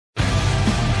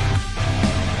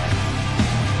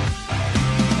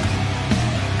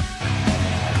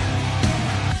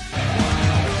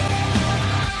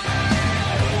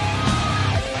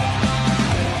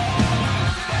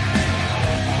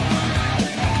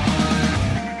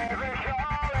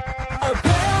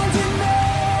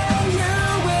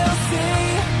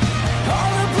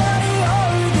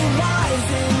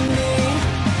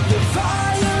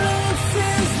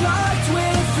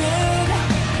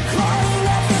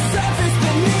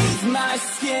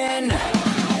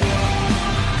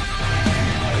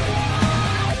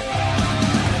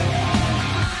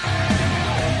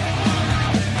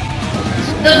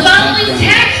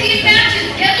tag team match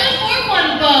is scheduled for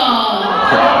one fall.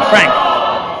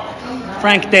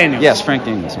 Frank Daniels. Yes, Frank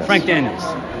Daniels. Yes. Frank Daniels.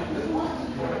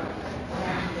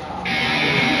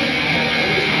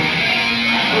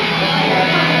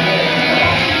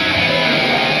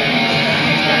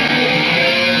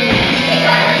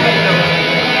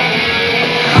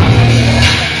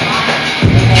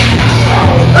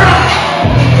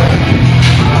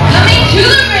 Coming to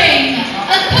the ring,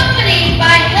 accompanied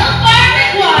by Hellfire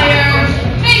McGuire,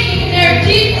 making their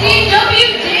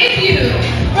DCW debut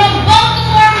from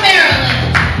Baltimore,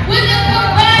 Maryland, with a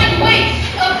combined weight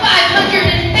of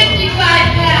 555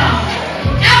 pounds,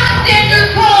 Alexander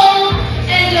Cole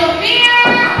and Dominick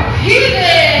Heathen.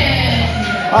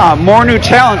 More new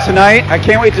talent tonight. I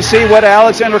can't wait to see what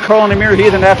Alexander Cole and Amir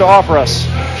Heathen have to offer us.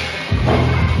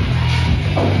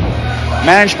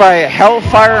 Managed by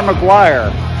Hellfire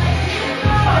McGuire.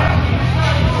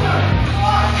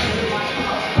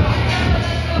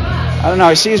 I don't know,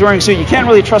 I see he's wearing a suit. You can't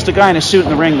really trust a guy in a suit in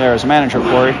the ring there as a manager,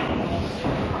 Corey.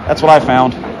 That's what I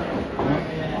found.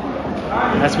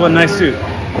 That's one nice suit.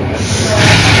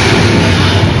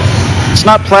 It's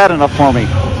not plaid enough for me.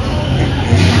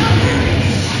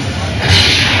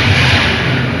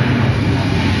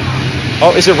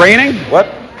 Oh, is it raining? What?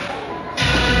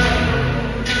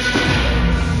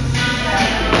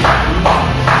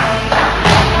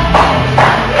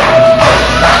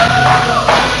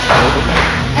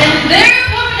 And their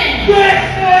opponent,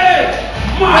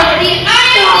 from the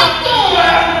Eye of the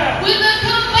Storm, with a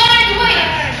combined weight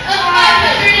of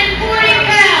 540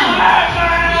 pounds,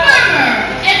 Murmur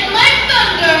and Mike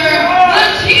Thunder, the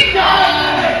team of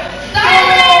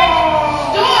Silent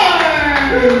Storm.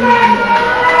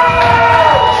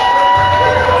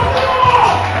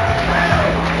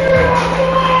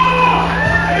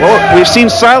 Well, we've seen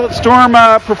Silent Storm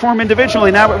perform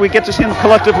individually. Now we get to see them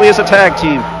collectively as a tag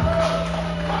team.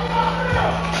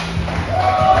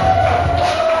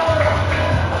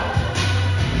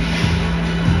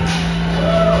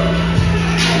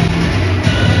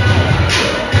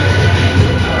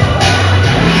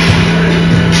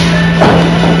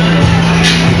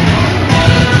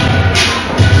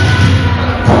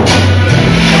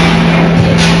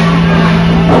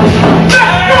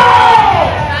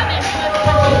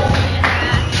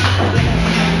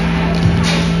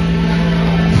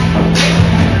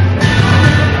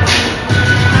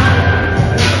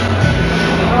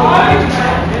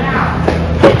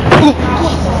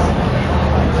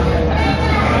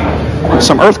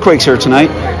 Some earthquakes here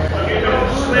tonight.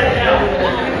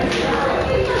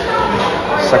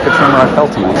 Second tremor I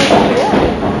felt tonight.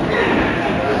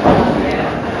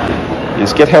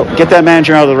 Yes, get that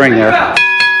manager out of the ring there.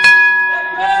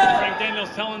 Frank Daniels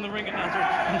telling the ring announcer the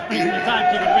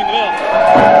timekeeper to bring it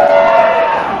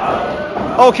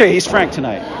up. Okay, he's Frank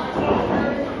tonight.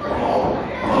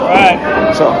 All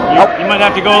right. So You might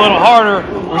have to go a little harder.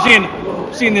 We're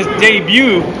seeing this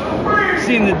debut.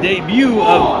 Seeing the debut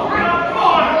of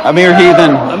Amir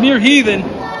Heathen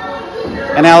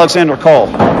and Alexander Cole.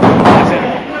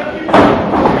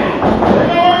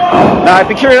 Now I'd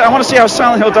be curious. I want to see how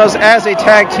Silent Hill does as a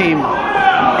tag team.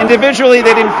 Individually,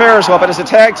 they didn't fare as well, but as a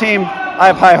tag team, I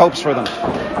have high hopes for them.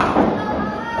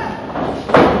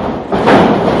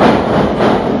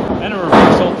 And a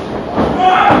reversal.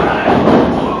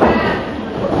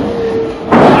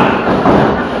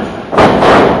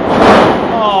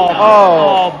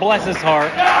 Oh, bless his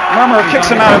heart. Murmur kicks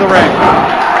him out of the ring.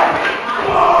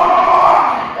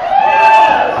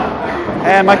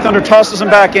 And Mike Thunder tosses him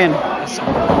back in.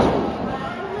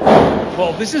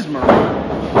 Well, this is Murmur.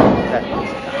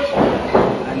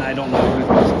 And I don't know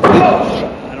who this is. I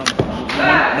don't know.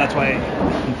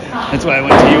 That's why I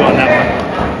went to you on that one.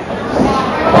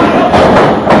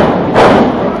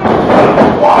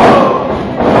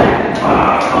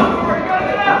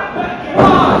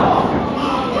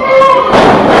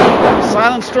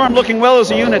 Silent Storm looking well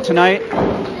as a unit tonight.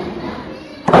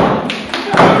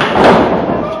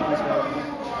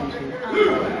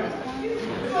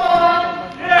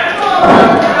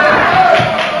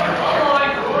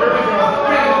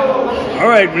 All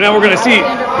right, now we're gonna see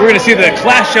the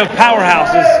clash of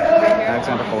powerhouses.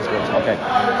 Alexander Cole's good. Okay.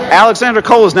 Alexander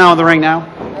Cole is now in the ring now.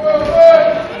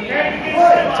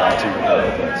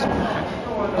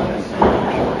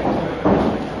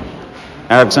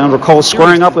 Alexander Cole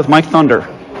squaring up with Mike Thunder.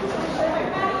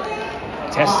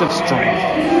 Test of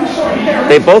strength.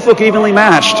 They both look evenly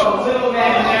matched.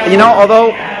 You know,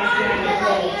 although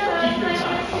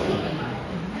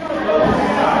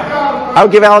I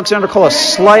would give Alexander Cole a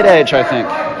slight edge, I think.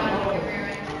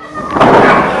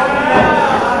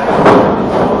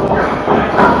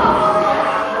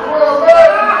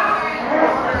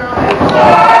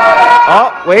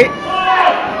 Wait.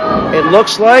 It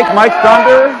looks like Mike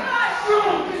Thunder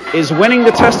is winning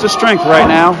the test of strength right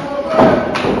now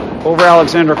over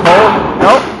Alexander Cole.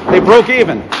 Nope, they broke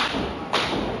even.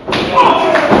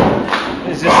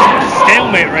 It's just a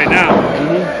stalemate right now.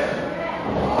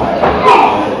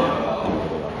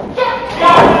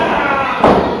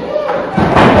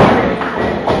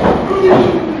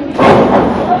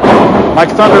 Mike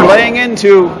Thunder laying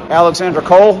into Alexander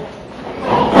Cole,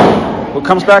 who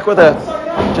comes back with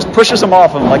just pushes him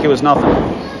off him like it was nothing. Oh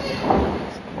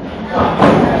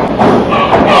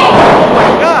my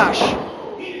gosh!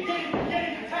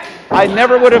 I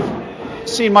never would have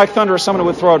seen Mike Thunder as someone who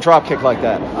would throw a drop kick like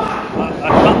that.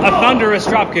 A thunderous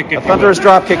drop kick. A thunderous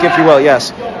drop kick, if you will,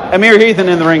 yes. Amir Heathen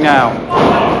in the ring now.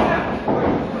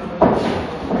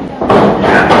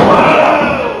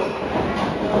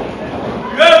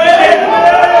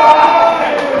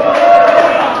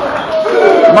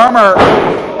 Murmur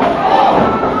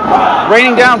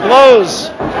raining down blows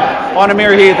on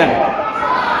Amir Heathen.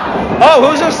 Oh,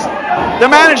 who's this? The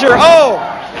manager. Oh!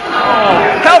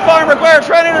 Hellfire McGuire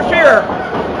trying to interfere.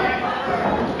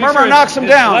 Murmur knocks him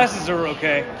down. His glasses are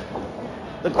okay.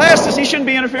 The glasses, he shouldn't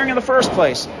be interfering in the first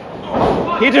place.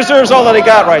 He deserves all that he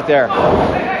got right there.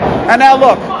 And now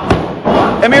look,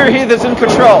 Amir Heathen's in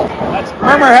control.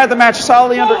 Murmur had the match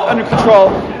solidly under control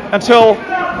until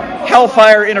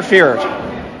Hellfire interfered.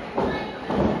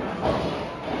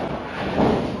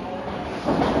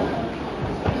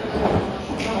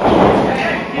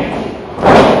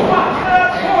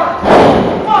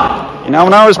 You know,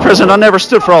 when I was president, I never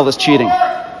stood for all this cheating.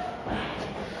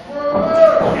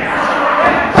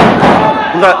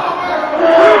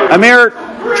 Amir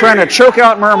trying to choke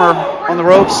out Murmur on the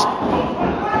ropes.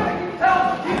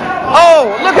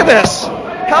 Oh, look at this!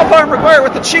 Hellfire McGuire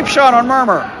with the cheap shot on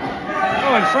Murmur.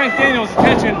 Oh, and Frank Daniels'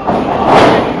 attention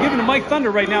given to Mike Thunder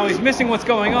right now. He's missing what's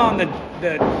going on. The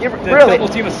really? double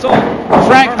team assault.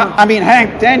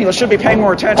 Hank Daniels should be paying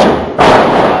more attention.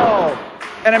 Oh,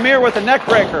 and Amir with the neck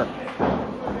breaker.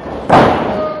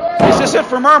 Is this it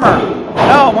for Murmur?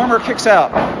 No, Murmur kicks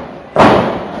out.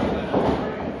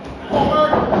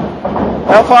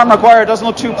 Hellfire McGuire doesn't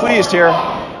look too pleased here.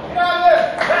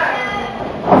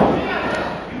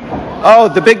 Oh,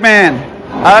 the big man,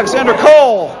 Alexander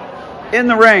Cole, in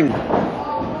the ring.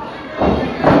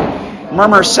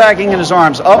 Murmur sagging in his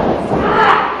arms. Oh,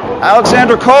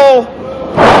 Alexander Cole,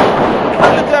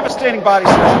 a devastating body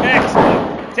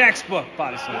slam. Textbook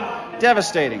body slam.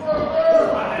 Devastating.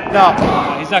 No.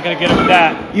 He's not going to get him with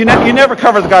that. You never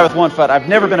cover the guy with one foot. I've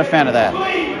never been a fan of that.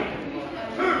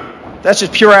 That's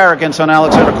just pure arrogance on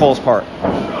Alexander Cole's part.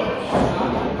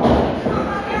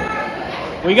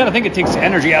 Well, you got to think it takes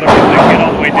energy out of him to get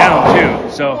all the way down, too.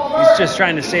 So he's just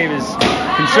trying to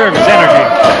conserve his energy.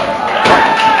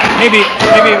 Maybe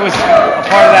it was a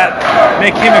part of that,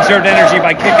 make him exert energy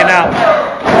by kicking out.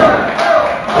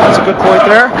 That's a good point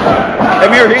there.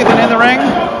 Amir Heathen in the ring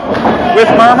with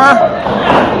Murmur.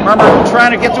 Murmur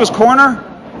trying to get to his corner.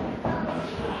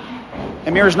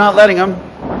 Amir's not letting him.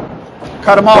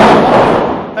 Cut him off.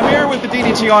 Amir with the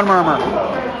DDT on Murmur.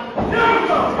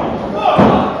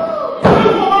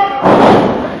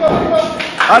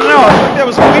 I don't know. I think that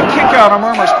was a weak kick out on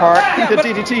Murmur's part. I think the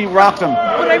DDT rocked him.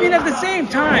 But I mean, at the same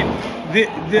time,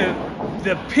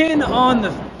 the pin on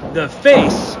the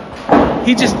face,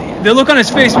 the look on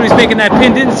his face when he's making that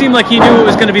pin didn't seem like he knew it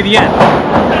was going to be the end.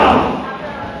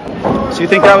 So you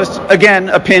think that was, again,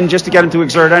 a pin just to get him to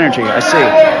exert energy? I see.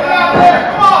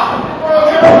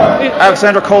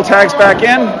 Alexander Cole tags back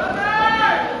in.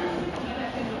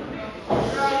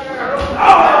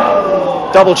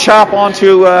 Double chop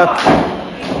onto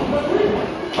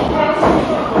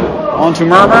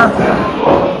Murmur.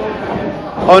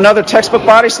 Oh, another textbook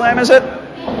body slam, is it?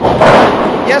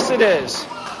 Yes, it is.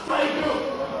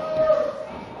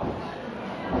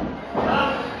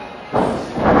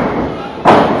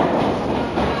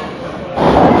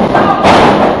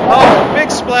 Oh, big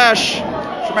splash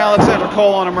from Alexander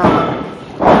Cole on a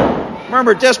Murmur.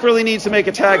 Murmur desperately needs to make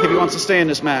a tag if he wants to stay in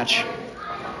this match.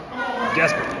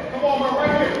 Desperate.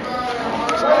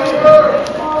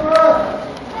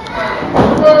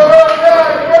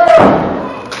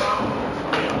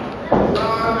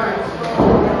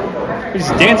 He's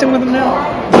dancing with him now?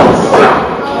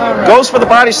 Goes for the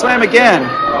body slam again.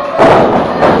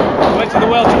 Went to the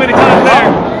well too many times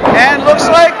there. And looks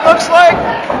like,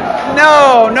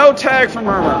 no tag for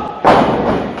Murmur.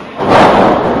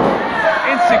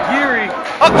 Insecurity.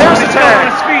 Oh, there's the tag. On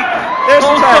his feet. There's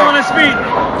the tag. Still on his feet.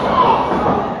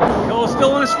 Cole's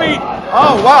still on his feet.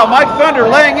 Oh, wow. Mike Thunder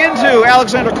laying into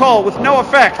Alexander Cole with no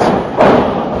effect.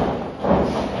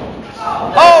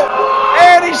 Oh,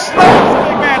 and he slams the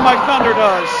big man Mike Thunder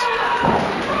does.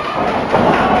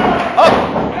 Up.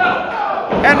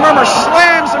 And Murmur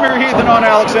slams Amir Heathen on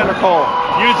Alexander Cole.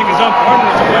 Using his own partner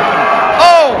as a weapon.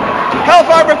 Oh!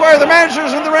 Hellfire McGuire, the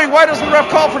manager's in the ring. Why doesn't the ref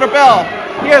call for the bell?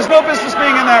 He has no business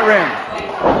being in that ring.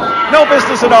 No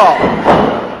business at all.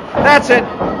 That's it.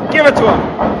 Give it to him.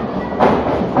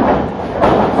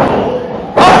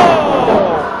 Oh!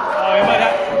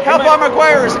 Hellfire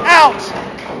McGuire is out.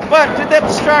 But did that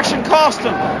distraction cost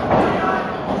him?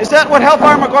 Is that what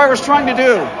Hellfire McGuire was trying to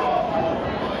do?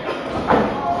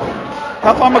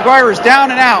 Hellfire McGuire is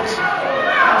down and out.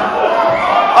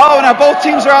 Oh, now both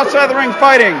teams are outside the ring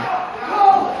fighting.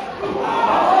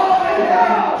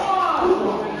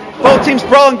 Both teams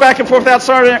brawling back and forth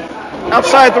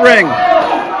outside the ring.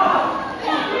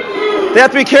 They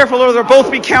have to be careful or they'll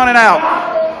both be counted out.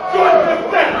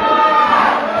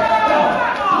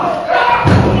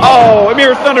 Oh,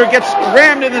 Amir Thunder gets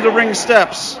rammed into the ring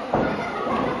steps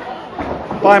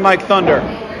by Mike Thunder.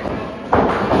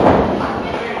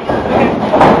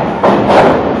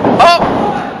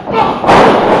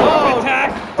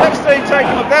 Devastating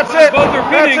taking look. That's it.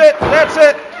 That's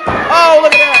it. Oh,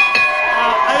 look at that.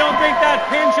 I don't think that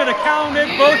pin should have counted.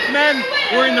 Both men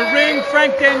were in the ring.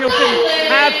 Frank Daniels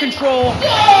didn't have control.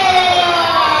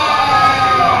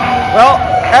 Well,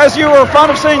 as you were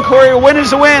fond of saying, Corey, a win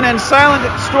is a win, and Silent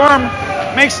Storm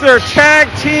makes their tag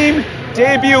team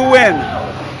debut win.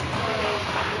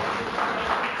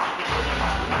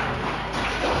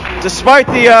 Despite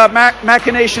the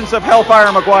machinations of Hellfire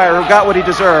McGuire, who got what he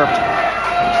deserved.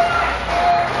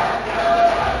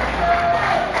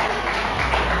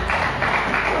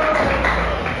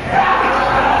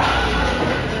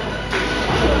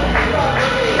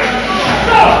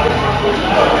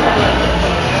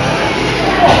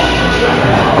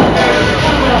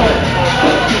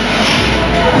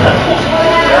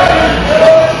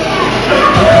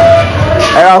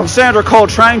 Alexander Cole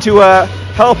trying to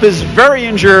help his very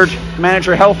injured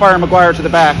manager Hellfire McGuire to the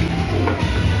back.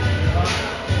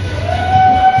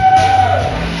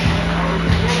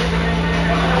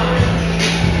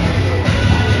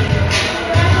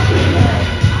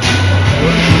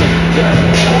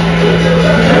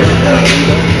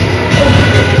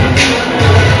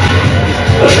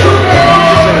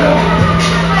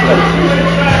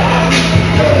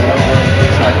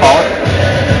 Should I call it?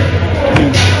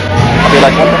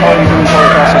 Like, what the hell are you doing, Corey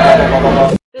Castle, blah, blah, blah,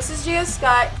 blah. This is Gia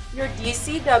Scott, your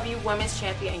DCW Women's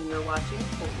Champion, and you're watching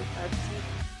OverDrive TV.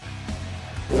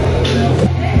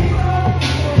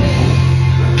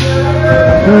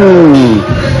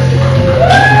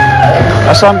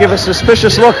 I saw him give a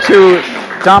suspicious look to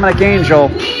Dominick Angel.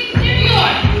 New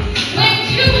York, weighing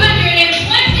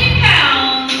 220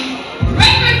 pounds,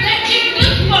 representing the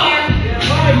Spark,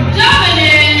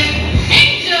 Dominick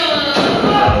Angel.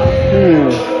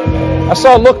 I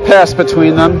saw a look pass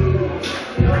between them.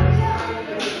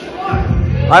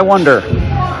 I wonder.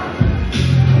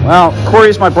 Well,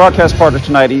 Corey's my broadcast partner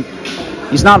tonight.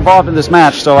 He's not involved in this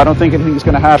match, so I don't think anything's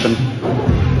going to happen.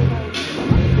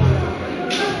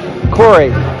 Corey,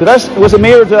 was it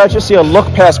me or did I just see a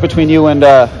look pass between you and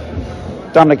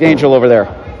Dominick Angel over there?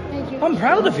 I'm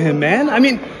proud of him, man. I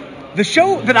mean, the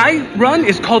show that I run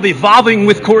is called Evolving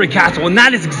with Corey Castle, and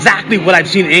that is exactly what I've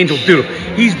seen Angel do.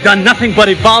 He's done nothing but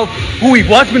evolve who he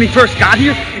was when he first got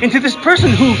here into this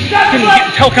person who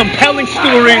can tell compelling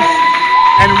stories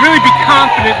and really be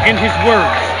confident in his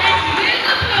words.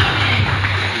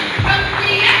 From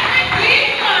Seattle,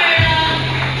 Florida,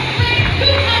 weighing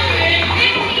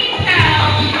 215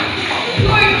 pounds,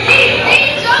 your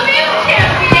DCW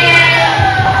champion,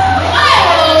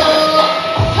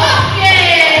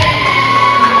 Hawkins.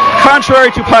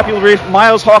 Contrary to popular belief,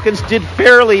 Myles Hawkins did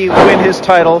barely win his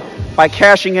title by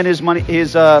cashing in his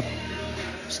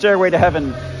Stairway to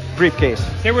Heaven briefcase.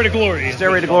 Stairway to Glory.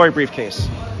 Stairway to Glory briefcase.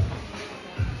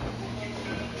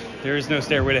 There is no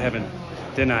Stairway to Heaven.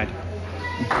 Denied.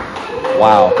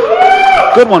 Wow.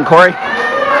 Good one, Corey.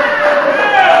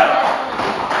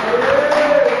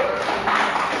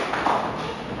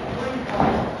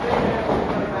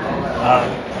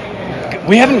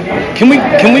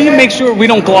 Can we make sure we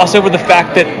don't gloss over the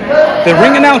fact that the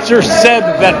ring announcer said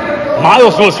that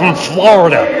Myles was from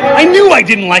Florida? I knew I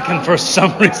didn't like him for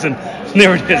some reason.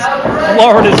 There it is.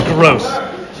 Florida's gross.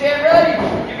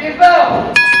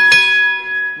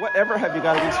 Whatever have you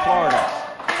got against Florida?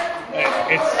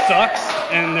 It sucks,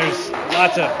 and there's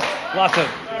lots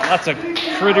of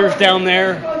critters down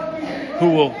there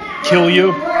who will kill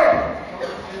you.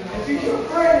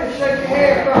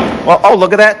 Well, oh,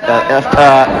 look at that.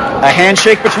 A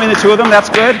handshake between the two of them. That's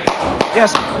good.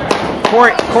 Yes.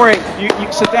 Corey, you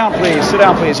sit down, please. Sit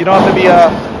down, please. You don't have to be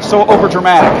so over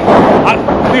dramatic.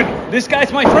 Dude, this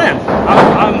guy's my friend.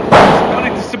 I'm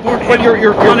wanting to support him. But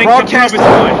you're broadcasting.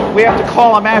 We have to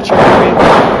call a match. You're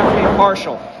being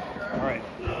partial. All right,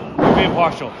 you're being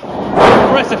partial.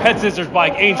 Aggressive head scissors by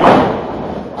Angel.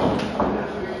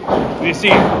 You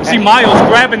see Myles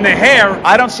grabbing the hair.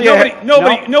 I don't see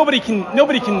nobody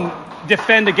can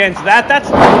defend against that. That's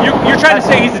you're trying to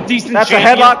say he's a decent champion. A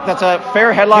headlock. That's a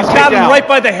fair headlock. He's got him right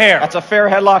by the hair. That's a fair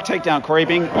headlock takedown, Corey. I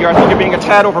think you're being a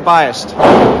tad over biased.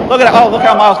 Look at it. Oh, look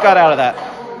how Myles got out of that.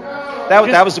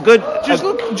 That was a good. Just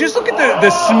look at the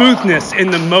smoothness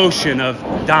in the motion of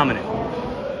Dominick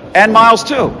and Myles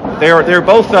too. They're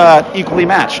both equally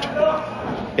matched.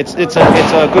 It's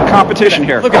a good competition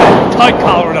here. Look at that tight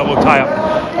collar elbow tie up.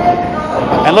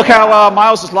 And look how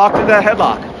Myles is locked into that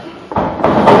headlock.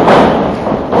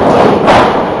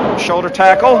 Shoulder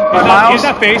tackle by Myles. He's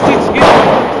not faced. He's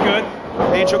good.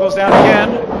 Angel goes down again.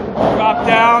 Drop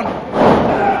down.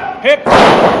 Hip.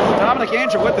 Dominick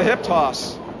Angel with the hip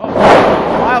toss.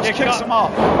 Myles kicks him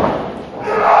off.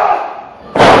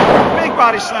 Big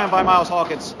body slam by Myles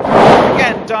Hawkins.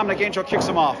 Again, Dominick Angel kicks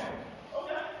him off.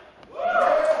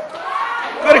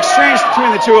 Good exchange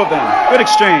between the two of them. Good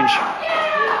exchange.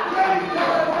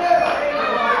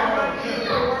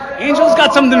 Angel's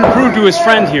got something to prove to his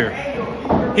friend here.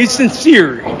 He's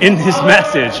sincere in his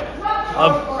message.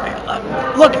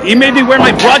 Look, he made me wear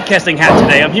my broadcasting hat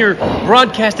today. I'm here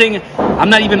broadcasting. I'm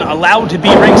not even allowed to be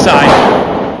ringside.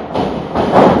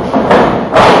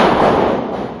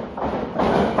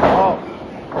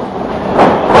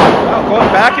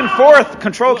 Going back and forth.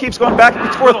 Control keeps going back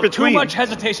and forth between. Too much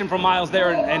hesitation from Myles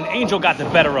there, and Angel got the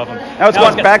better of him. Now it's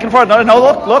going back and forth. No,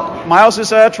 look. Myles is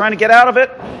trying to get out of it,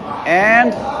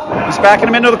 and he's backing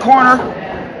him into the corner,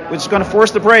 which is going to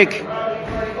force the break.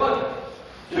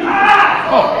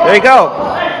 Oh, there you go.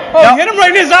 Oh, he hit him right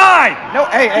in his eye. No,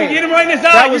 hey. He hit him right in his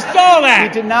eye. You saw that. He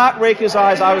did not rake his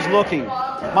eyes. I was looking.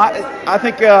 I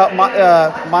think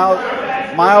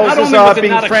Myles is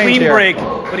being framed here. Break,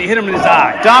 but he hit him in his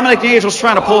eye. Dominick Angel's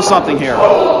trying to pull something here. You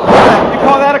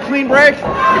call that a clean break?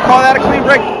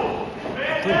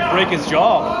 Break his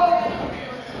jaw.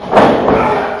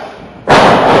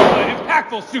 An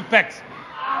impactful suplex.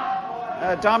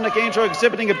 Dominick Angel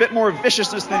exhibiting a bit more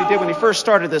viciousness than he did when he first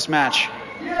started this match.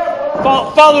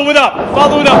 Follow it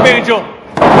up, Angel.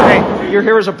 Hey, you're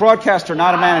here as a broadcaster,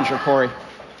 not a manager, Corey.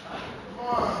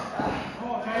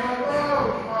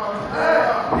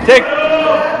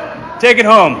 Take it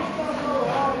home.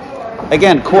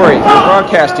 Again, Corey, you're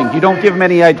broadcasting. You don't give him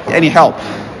any help.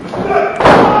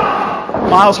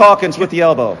 Myles Hawkins with the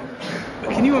elbow.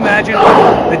 Can you imagine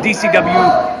the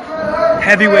DCW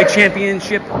Heavyweight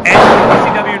Championship and the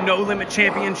DCW No Limit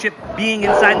Championship being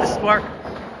inside the Spark?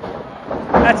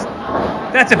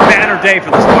 That's a banner day for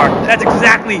the Spark. That's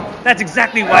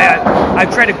exactly why I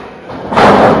try to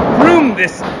groom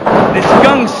this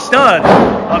young stud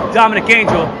of Dominick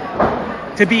Angel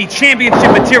to be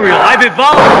championship material. I've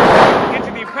evolved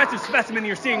into the impressive specimen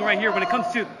you're seeing right here when it comes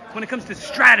to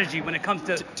strategy, when it comes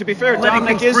to be fair,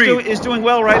 Dominick is doing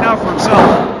well right now for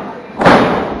himself.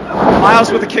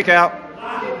 Myles with a kick out.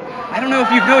 I don't know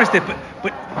if you've noticed it, but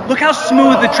look how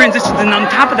smooth the transitions, and on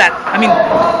top of that, I mean,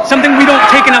 something we don't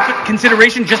take enough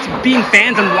consideration just being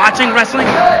fans and watching wrestling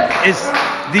is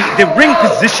the ring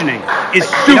positioning is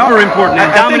super important.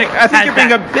 And Dominick I think you're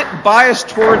being a bit biased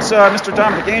towards Mr.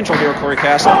 Dominick Angel here, Corey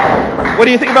Castle. What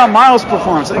do you think about Myles'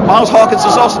 performance? I think Myles Hawkins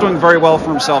is also doing very well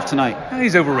for himself tonight.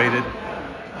 He's overrated.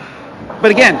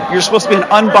 But again, you're supposed to be an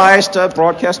unbiased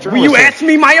broadcaster. Well, you asked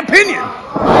me my opinion.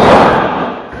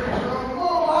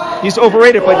 He's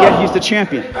overrated, but yet he's the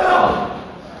champion.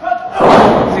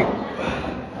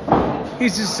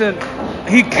 He's just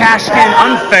he cashed in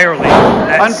unfairly.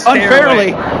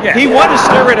 Unfairly? Yeah. He won his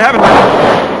stairway to heaven.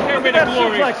 Look at that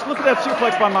suplex. Look at that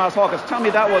suplex by Myles Hawkins. Tell me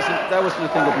that wasn't a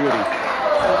thing of beauty.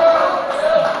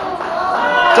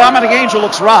 Dominick Angel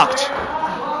looks rocked.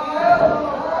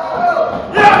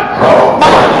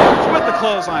 Myles with the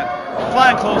clothesline.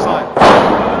 Flying clothesline.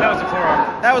 That was a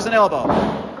forearm. That was an elbow.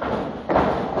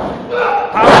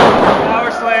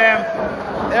 Power slam.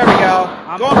 There we go.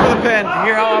 Going for the pin. You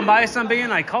hear how unbiased I'm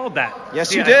being? I called that.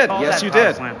 Yes, you did. Yes, you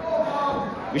did. Slam.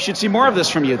 We should see more of this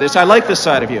from you. I like this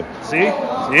side of you. See?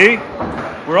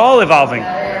 We're all evolving.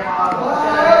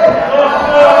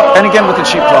 And again with the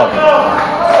cheap club.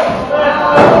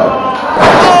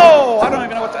 Oh, I don't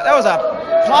even know what that was. A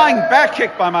flying back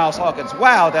kick by Myles Hawkins.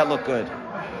 Wow, that looked good.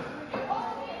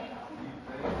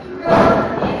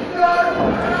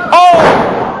 Oh!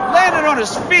 Landed on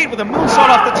his feet with a moonsault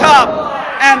off the top.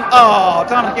 And,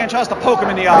 Dominick Angel has to poke him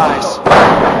in the eyes.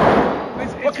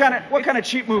 What kind of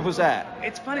cheap move was that?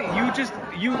 It's funny.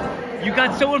 You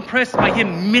got so impressed by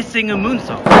him missing a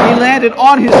moonsault. He landed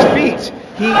on his feet.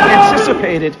 He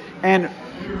anticipated and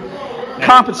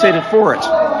compensated for it.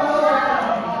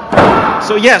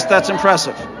 So yes, that's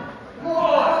impressive.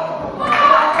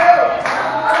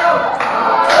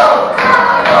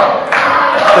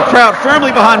 The crowd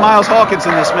firmly behind Myles Hawkins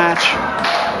in this match.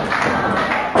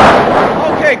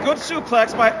 Okay, good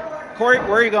suplex by Corey.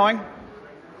 Where are you going?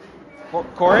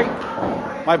 Corey?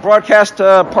 My broadcast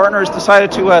partner has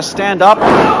decided to stand up.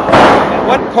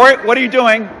 Corey, what are you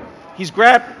doing? He's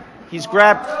grabbed,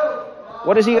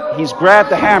 what is he? He's grabbed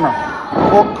the hammer.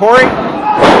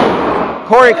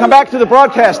 Corey, come back to the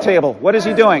broadcast table. What is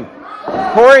he doing?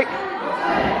 Corey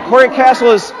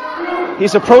Castle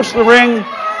he's approached the ring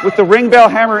with the ring bell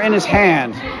hammer in his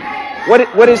hand.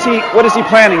 What is he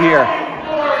planning here?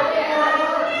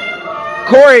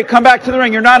 Corey, come back to the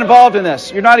ring. You're not involved in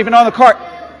this. You're not even on the card.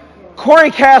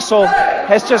 Corey Castle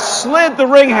has just slid the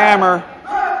ring hammer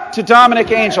to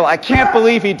Dominick Angel. I can't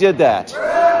believe he did that.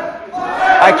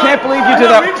 I can't believe you did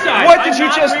that. What did you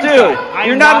just do?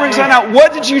 You're not ringside now.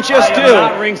 What did you just do?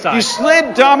 You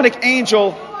slid Dominick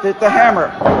Angel the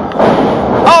hammer.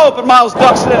 Oh, but Myles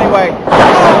ducks it anyway.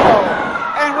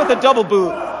 Oh, and with a double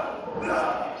boot.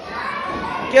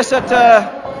 Guess that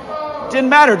didn't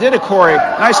matter, did it, Corey?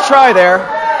 Nice try there.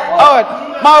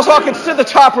 Oh, Myles Hawkins to the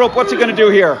top rope. What's he going to do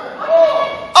here?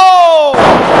 Oh!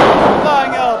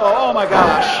 Flying elbow. Oh, my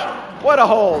gosh. What a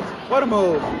hold. What a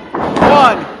move.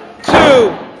 1, 2, 3,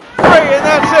 and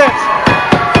that's it.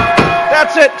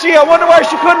 That's it. Gee, I wonder why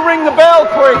she couldn't ring the bell,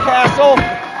 Corey Castle.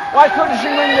 Why couldn't she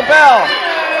ring the bell?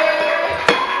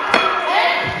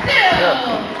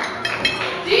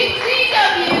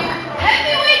 DCW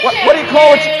Heavyweight What do you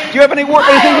call it? Do you have anything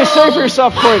to say for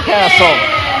yourself, Corey Castle?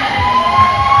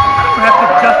 I don't have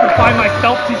to justify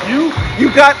myself to you.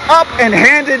 You got up and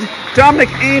handed Dominick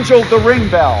Angel the ring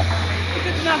bell. He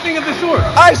did nothing of the sort.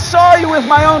 I saw you with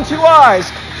my own 2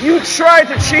 eyes. You tried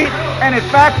to cheat, and it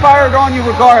backfired on you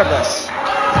regardless.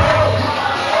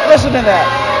 Listen to that.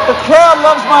 The crowd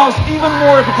loves Myles even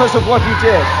more because of what you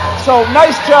did. So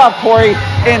nice job, Corey,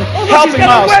 in helping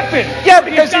Myles. Yeah,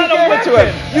 because you gave it to him.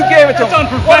 You gave it to him. That's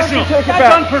unprofessional. That's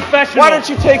unprofessional. Why don't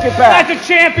you take it back? That's a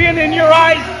champion in your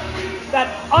eyes. That's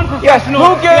unprofessional. Yes,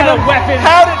 who gave him a weapon?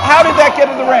 How did that get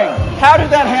in the ring? How did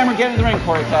that hammer get in the ring,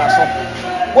 Corey Castle?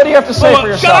 What do you have to say for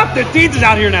yourself? Shut up. The Deeds is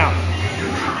out here now.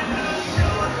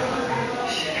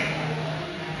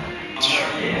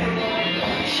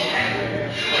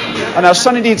 And now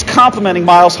Sonny Deeds complimenting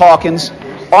Myles Hawkins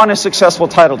on his successful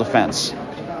title defense.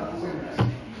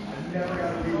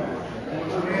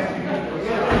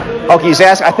 Okay,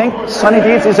 I think Sonny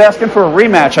Deeds is asking for a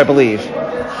rematch, I believe.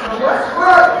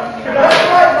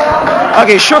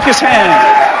 Okay, shook his hand.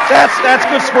 That's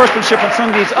good sportsmanship on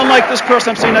Sonny Deeds, unlike this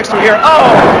person I'm seeing next to me here.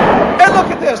 Oh, and look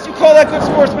at this. You call that good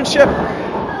sportsmanship?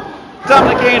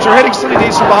 Dominick Angel hitting Sonny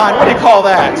Deeds from behind. What do you call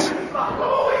that?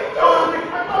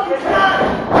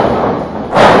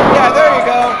 Yeah, there you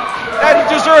go. That he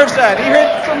deserves that. He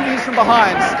hit Sonny Deeds from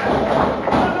behind.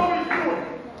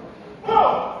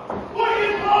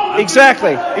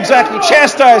 Exactly.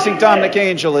 Chastising Dominick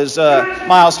Angel is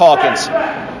Myles Hawkins.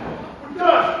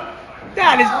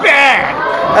 That is bad.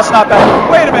 That's not bad.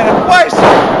 Wait a minute. Why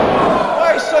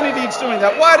is Sonny Deeds doing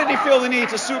that? Why did he feel the need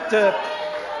to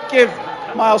give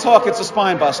Myles Hawkins a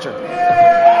spine buster?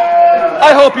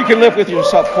 I hope you can live with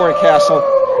yourself, Corey Castle.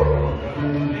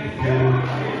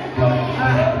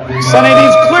 Sonny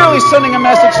Deeds clearly sending a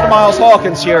message to Myles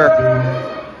Hawkins here.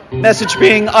 Message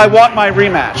being, I want my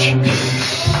rematch.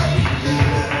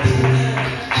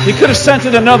 He could have sent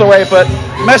it another way, but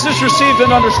message received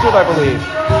and understood, I believe.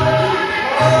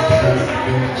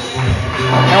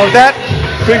 Now with that,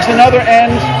 brings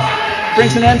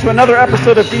an end to another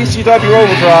episode of DCW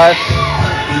OverDrive.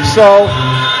 So,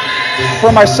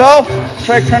 for myself,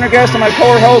 Craig Prendergast, and my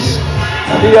co-host,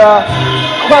 the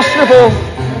questionable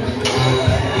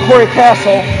Corey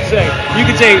Castle. You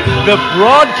could say the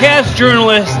broadcast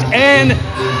journalist and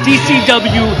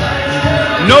DCW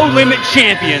No Limit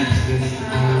champion,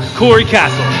 Corey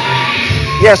Castle.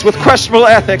 Yes, with questionable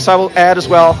ethics, I will add as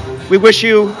well. We wish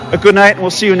you a good night, and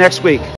we'll see you next week.